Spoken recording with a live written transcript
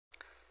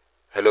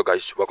Hello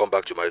guys, welcome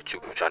back to my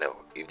YouTube channel.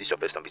 If this is your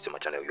first time visiting my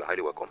channel, you're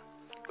highly welcome.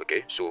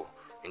 Okay, so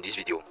in this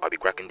video I'll be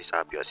cracking this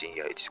app you are seeing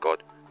here. It is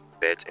called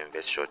Bet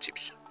Invest Short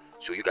Tips.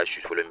 So you guys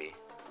should follow me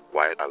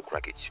while I will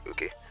crack it.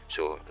 Okay,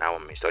 so now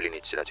I'm installing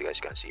it so that you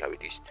guys can see how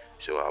it is.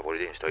 So I've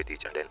already installed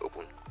it and then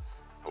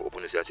I'll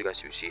open it so that you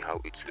guys will see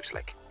how it looks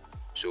like.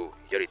 So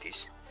here it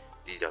is.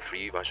 This is the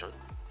free version.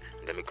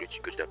 And let me go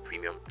to the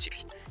premium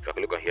tips. If I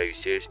click on here, it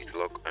says it's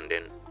locked, and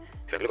then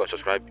if I click on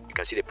subscribe, you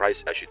can see the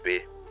price I should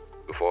pay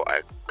before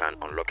I can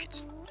unlock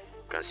it.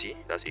 You can see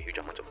that's a huge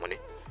amount of money.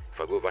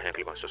 If I go over here and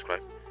click on subscribe,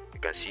 you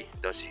can see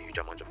that's a huge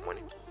amount of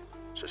money.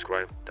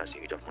 Subscribe, that's a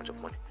huge amount of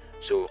money.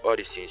 So all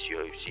these things you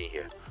are seeing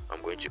here,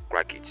 I'm going to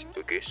crack it.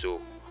 Okay, so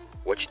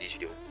watch this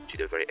video to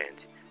the very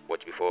end.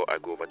 But before I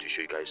go over to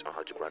show you guys on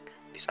how to crack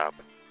this app,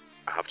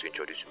 I have to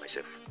introduce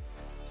myself.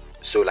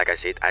 So like I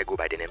said, I go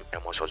by the name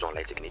endorse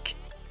online technique,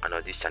 and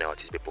on this channel I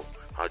teach people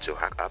how to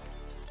hack app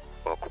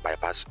or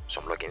bypass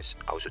some logins.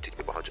 I also teach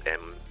people how to earn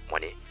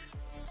money,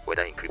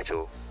 whether in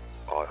crypto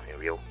or in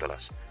real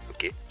dollars.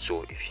 Okay,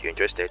 so if you're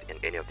interested in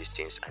any of these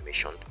things I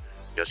mentioned,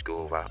 just go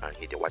over and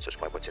hit the white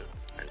subscribe button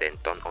and then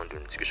turn on the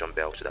notification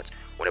bell so that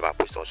whenever I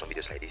post some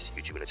videos like this,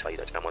 YouTube will notify you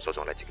that endorse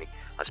online technique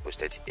has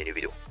posted a new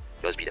video.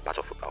 Just be the part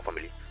of our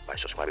family by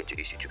subscribing to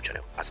this YouTube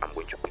channel, as I'm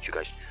going to put you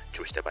guys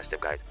through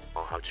step-by-step guide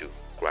on how to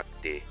crack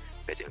the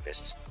Bet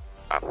Invest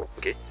app.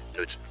 Okay,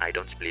 note, I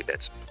don't play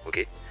bets.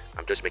 Okay,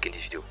 I'm just making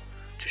this video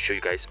to show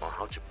you guys on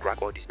how to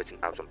crack all these betting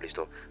apps on Play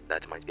Store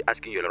that might be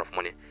asking you a lot of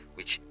money,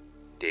 which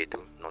they do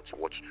not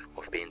worth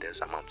of paying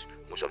this amount.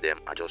 Most of them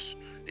are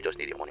they just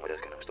need the money or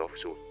that kind of stuff.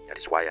 So that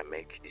is why I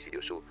make this video.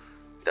 So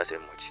that's so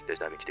much. Let's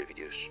dive into the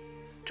videos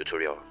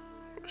tutorial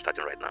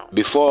starting right now.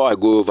 Before I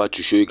go over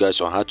to show you guys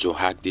on how to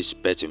hack this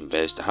Bet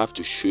Invest, I have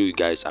to show you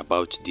guys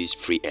about this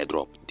free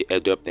airdrop. The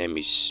airdrop name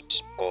is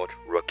called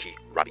Rocky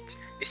Rabbit.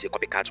 This is a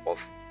copycat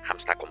of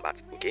Hamster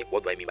Combat. Okay,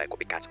 what do I mean by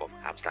copycat of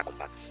Hamster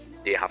Combat?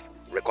 They have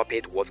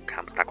recopied what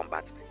Hamster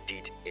Combat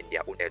did in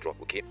their own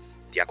airdrop. Okay,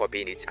 they are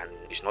copying it, and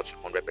it's not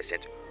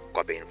 100%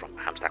 copying from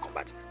Hamster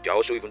Combat. They are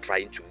also even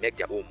trying to make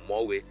their own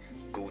more way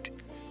good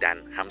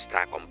than Hamster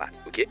Combat.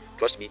 Okay,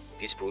 trust me,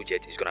 this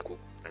project is gonna cook,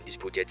 and this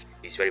project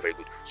is very, very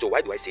good. So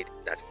why do I say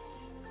that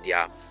they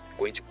are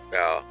going to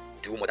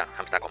do more than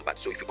Hamster Combat?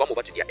 So if you come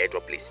over to their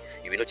airdrop place,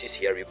 you will notice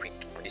here real quick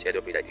on this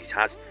airdrop place that this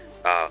has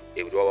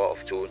a withdrawal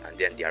of tone and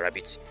then their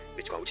rabbit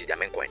Bitcoin, which is their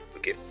main coin.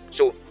 Okay,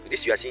 so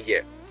this you are seeing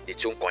here, the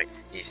tone coin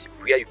is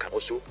where you can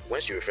also,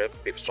 once you refer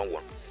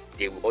someone,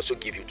 they will also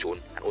give you tone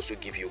and also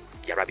give you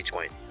their rabbit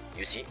coin.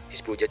 You see,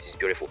 this project is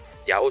beautiful.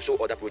 There are also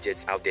other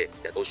projects out there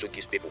that also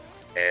gives people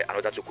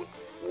another token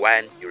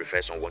when you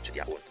refer someone to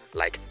their own,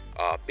 like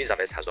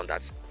Pizzaverse has done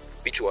that,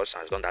 Virtus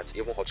has done that,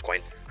 even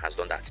Hotcoin has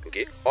done that.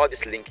 Okay, all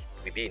this link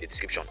will be in the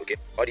description. Okay,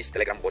 all these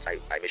Telegram bots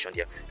I mentioned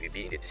here will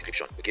be in the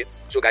description. Okay,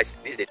 so guys,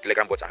 this is the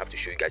Telegram bot I have to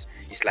show you guys.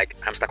 It's like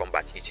Hamster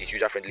Combat. It is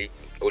user friendly.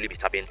 Only be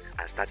tapping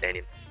and start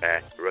earning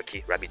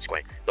Rocky Rabbit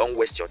coin. Don't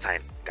waste your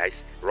time,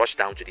 guys. Rush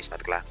down to this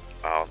particular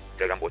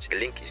Telegram bot. The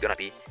link is gonna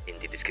be in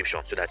the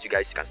description so that you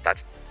guys can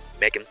start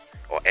making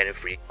or earning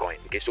free coin.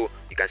 Okay, so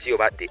you can see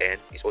over the end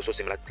is also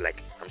similar to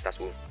like Hamster's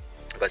own.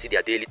 You can see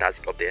their daily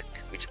task up there,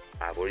 which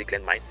I've already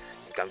claimed mine.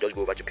 You can just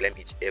go over to claim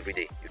it every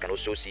day. You can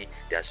also see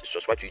there's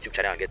subscribe to YouTube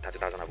channel and get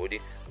 30,000. I've already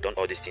done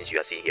all these things you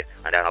are seeing here,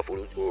 and I have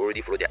already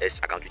followed their S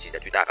account, which is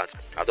their Twitter account.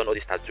 I've done all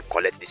these tasks to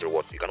collect these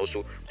rewards. You can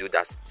also do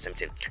that same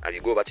thing. And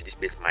you go over to this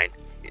place, mine.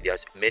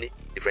 There's many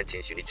different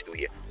things you need to do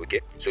here. Okay,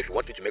 so if you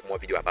want me to make more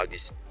video about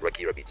this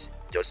Rocky Rabbits,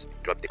 just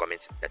drop the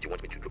comments that you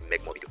want me to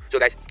make more video. So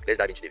guys, let's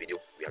dive into the video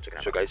we are talking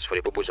about. So guys, for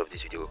the purpose of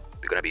this video,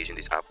 we're gonna be using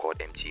this app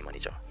called MT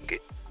Manager. Okay,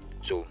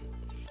 so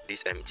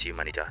this MT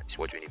Manager is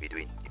what you will be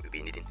doing. You will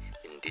be needing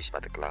in this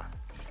particular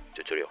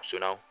tutorial. So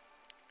now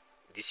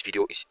this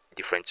video is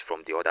different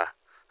from the other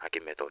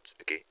hacking methods.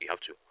 Okay, you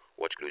have to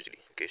watch closely.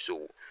 Okay,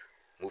 so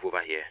move over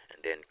here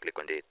and then click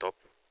on the top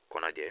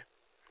corner there,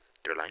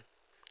 three line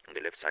on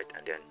the left side,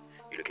 and then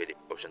you look at the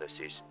option that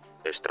says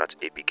extract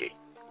APK.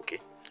 Okay,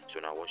 so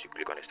now once you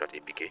click on extract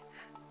APK,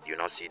 you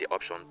now see the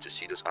option to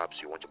see those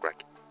apps you want to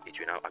crack. It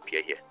will now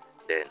appear here.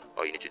 Then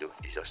all you need to do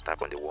is just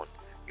tap on the one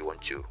you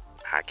want to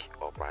hack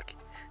or crack,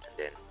 and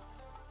then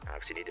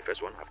I've seen it, the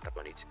first one, I've tapped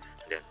on it,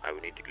 and then I will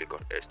need to click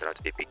on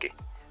extract APK.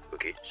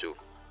 Okay, so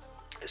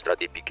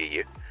extract APK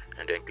here,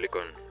 and then click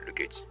on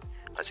locate,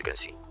 as you can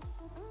see.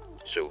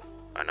 So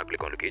I now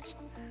click on locate,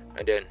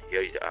 and then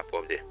here is the app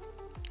up there.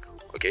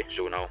 Okay,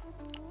 so now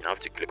you have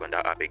to click on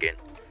that app again,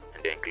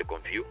 and then click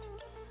on view.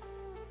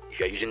 If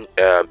you are using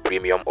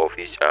premium of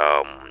this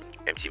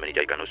MT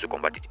Manager, you can also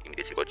convert it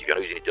immediately, but if you are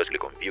not using it, just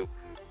click on view.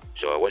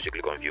 So once you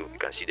click on view, you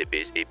can see the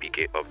base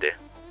APK up there.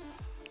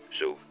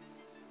 So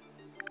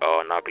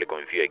now click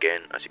on view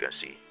again, as you can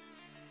see.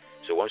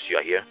 So once you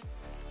are here,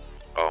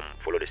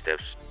 follow the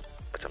steps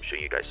that I'm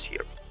showing you guys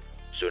here.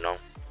 So now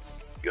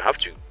you have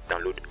to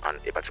download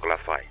a particular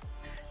file.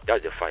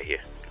 That's the file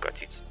here, look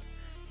at it.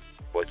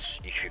 But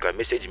if you can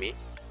message me,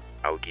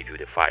 I will give you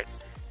the file.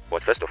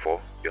 But first of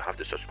all, you have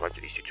to subscribe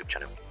to this YouTube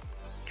channel.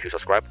 If you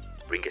subscribe,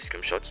 bring a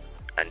screenshot,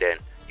 and then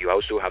you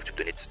also have to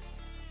donate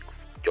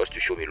just to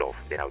show me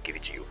love, then I'll give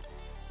it to you.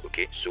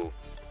 Okay, so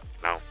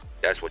now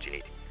that's what you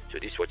need. So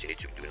this is what you need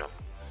to do now.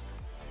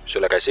 So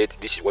like I said,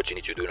 this is what you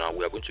need to do now.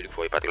 We are going to look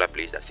for a particular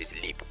place that says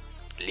leap,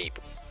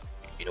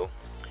 you know,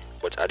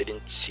 but I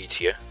didn't see it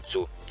here,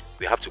 so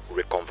we have to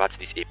reconvert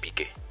this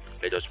APK.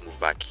 Let us move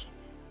back.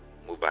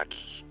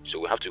 So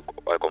we have to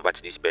convert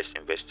this best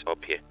invest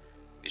up here.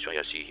 This one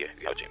you see here,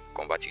 we have to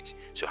convert it.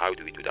 So how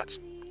do we do that?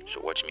 So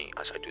watch me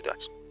as I do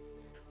that.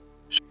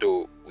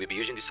 So we'll be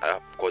using this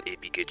app called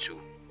APK2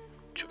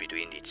 to be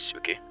doing it.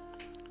 Okay,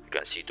 you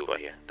can see it over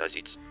here. That's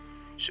it.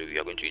 So we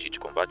are going to use it to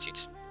convert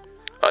it,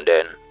 and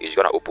then it's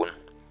gonna open.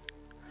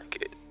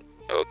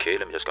 Okay,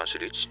 let me just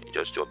cancel it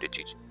just to update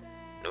it.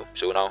 No,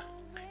 so now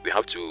we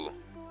have to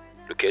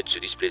locate to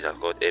this place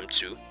called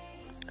M2,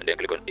 and then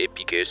click on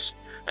APKs,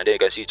 and then you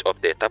can see it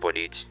up there. Tap on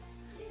it,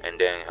 and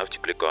then you have to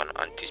click on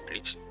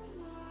anti-split,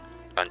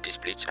 and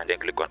then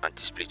click on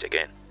anti-split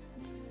again.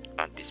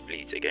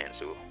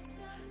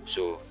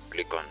 So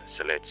click on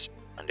select,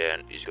 and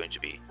then it's going to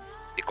be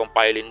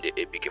decompiling the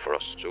APK for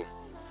us. So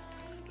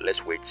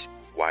let's wait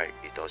while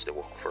it does the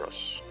work for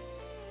us.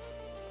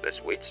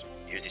 Let's wait.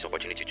 Use this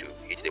opportunity to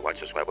hit the white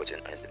subscribe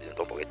button, and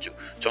don't forget to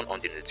turn on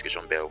the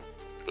notification bell.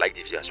 Like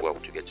this video as well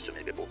to get to so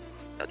many people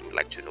that would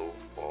like to know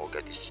or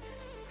get this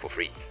for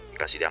free. You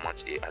can see the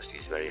amount they ask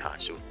is very high,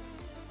 so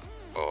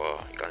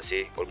you can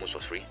say almost for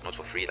free, not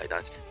for free like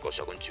that, because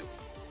you're going to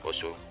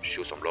also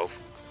show some love.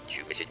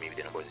 You message me with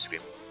the number on the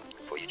screen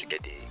for you to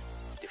get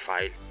the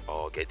file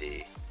or get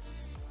the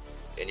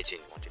anything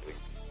you want to do.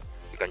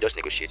 You can just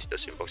negotiate,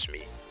 just inbox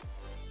me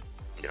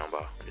the number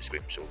on the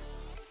screen. So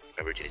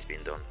everything is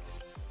being done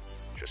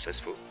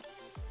successful.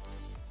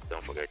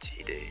 Don't forget to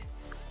hit the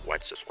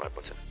white subscribe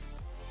button,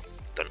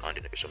 turn on the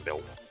notification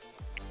bell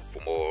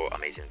for more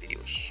amazing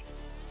videos.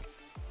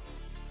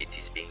 It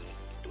is being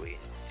doing,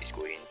 it is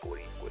going.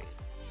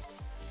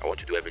 I want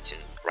to do everything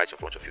right in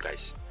front of you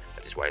guys.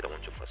 That is why I don't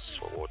want to fast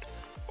forward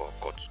or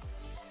cut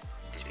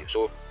this video.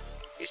 So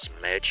it's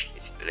merged,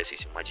 let's say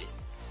it's merging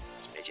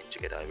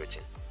together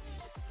everything,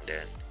 and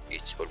then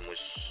it's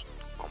almost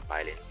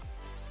compiling.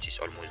 It is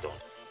almost done.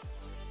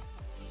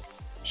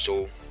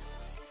 So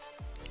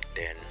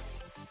then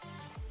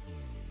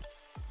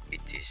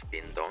it is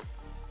being done.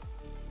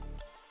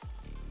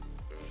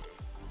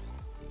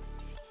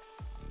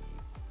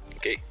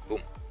 Okay,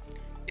 boom,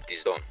 it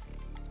is done.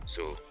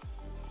 So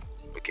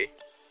okay,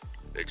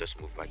 let's just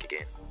move back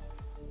again,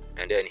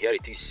 and then here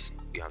it is.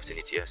 You have seen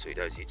it here, so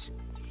that's it.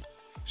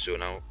 So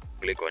now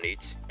click on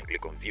it and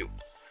click on view,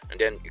 and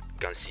then you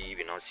can see,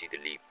 we now see the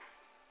leap.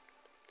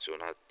 So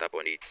now tap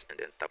on it and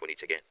then tap on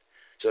it again.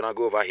 So now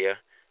go over here.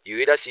 You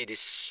either see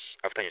this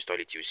after you install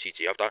it, you see it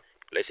here.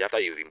 Let's say after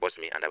you've inboxed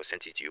me and I will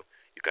send it to you,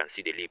 you can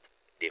see the leap,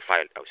 the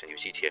file I will send you.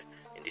 See it here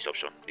in this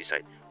option, this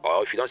side.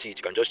 Or if you don't see it,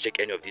 you can just check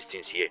any of these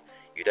things here.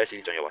 You either see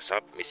it on your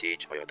WhatsApp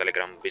message or your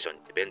Telegram,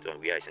 depends on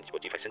where I sent it.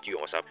 But if I sent you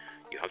on WhatsApp,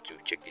 you have to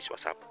check this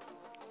WhatsApp,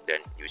 then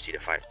you will see the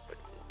file. But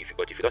if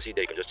you don't see it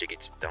there, you can just check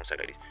it downside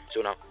like this.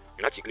 So now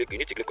you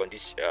need to click on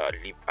this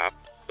leap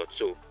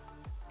app.so,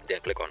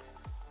 then click on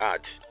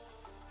add.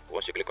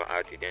 Once you click on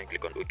add, then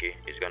click on OK.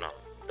 It's gonna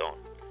done.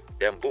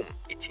 Then boom,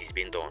 it is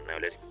being done. Now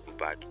let's move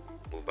back,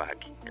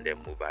 and then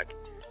move back,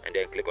 and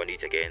then click on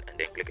it again, and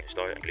then click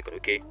install and click on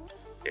OK.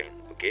 Then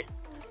OK,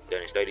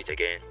 then install it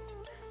again,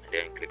 and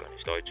then click on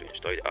install to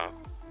install the app,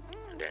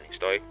 and then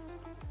install.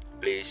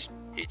 Please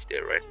hit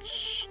the red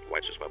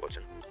white subscribe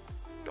button.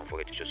 Don't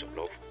forget to show some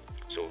love.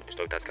 So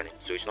install task scanning.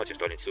 So it's not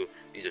installing. So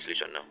this is the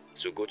solution now.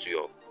 So just go to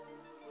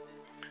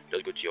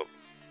your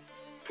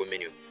phone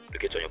menu,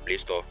 locate on your Play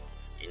Store.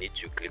 You need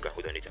to click and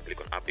hold on it and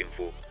click on app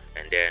info,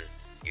 and then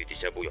you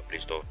disable your Play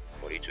Store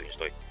for it to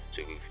install.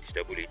 So you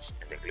disable it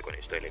and then click on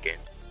install again.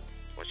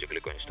 Once you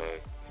click on install,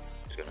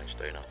 it's gonna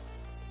install now.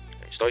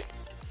 Install.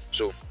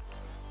 So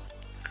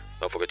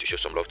don't forget to show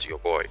some love to your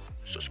boy.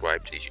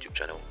 Subscribe to this YouTube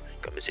channel.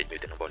 You can message me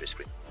with the number on the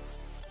screen.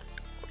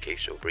 Okay,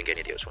 so bring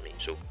any details for me.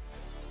 So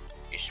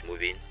it's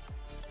moving.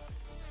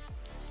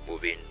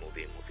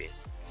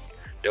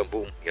 Then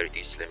boom, here it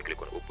is. Let me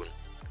click on open,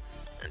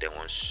 and then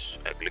once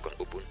I click on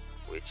open,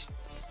 wait.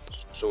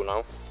 So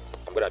now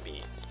I'm gonna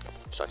be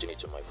searching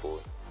it on my phone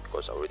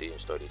because I already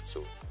installed it.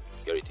 So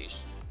here it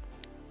is,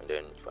 and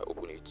then if I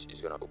open it,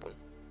 it's gonna open,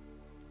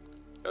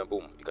 and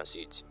boom, you can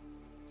see it.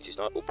 It is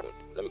not open.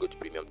 Let me go to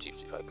premium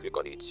tips. If I click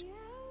on it,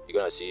 you're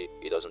gonna see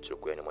it doesn't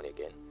require any money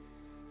again.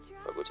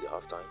 If I go to the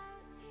halftime,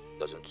 it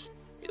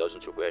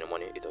doesn't require any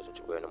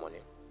money.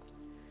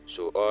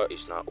 So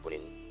it's not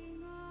opening.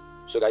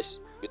 So guys,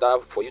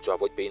 for you to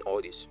avoid paying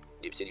all this,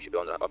 they said you should be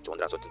on up to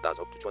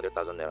 130,000, up to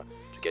 200,000 naira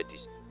to get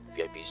these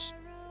VIPs.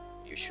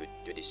 You should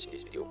do this in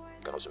this video.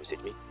 You can also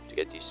message me to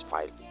get this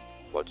file,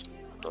 but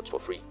not for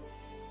free.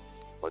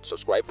 But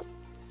subscribe,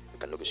 we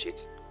can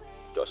negotiate.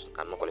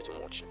 I'm not collecting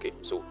much. Okay,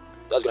 so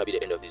that's gonna be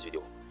the end of this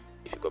video.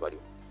 If you got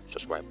value,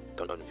 subscribe,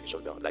 turn on the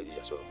notification bell, like this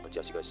as well.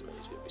 Until I see you guys in my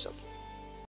next video. Peace out.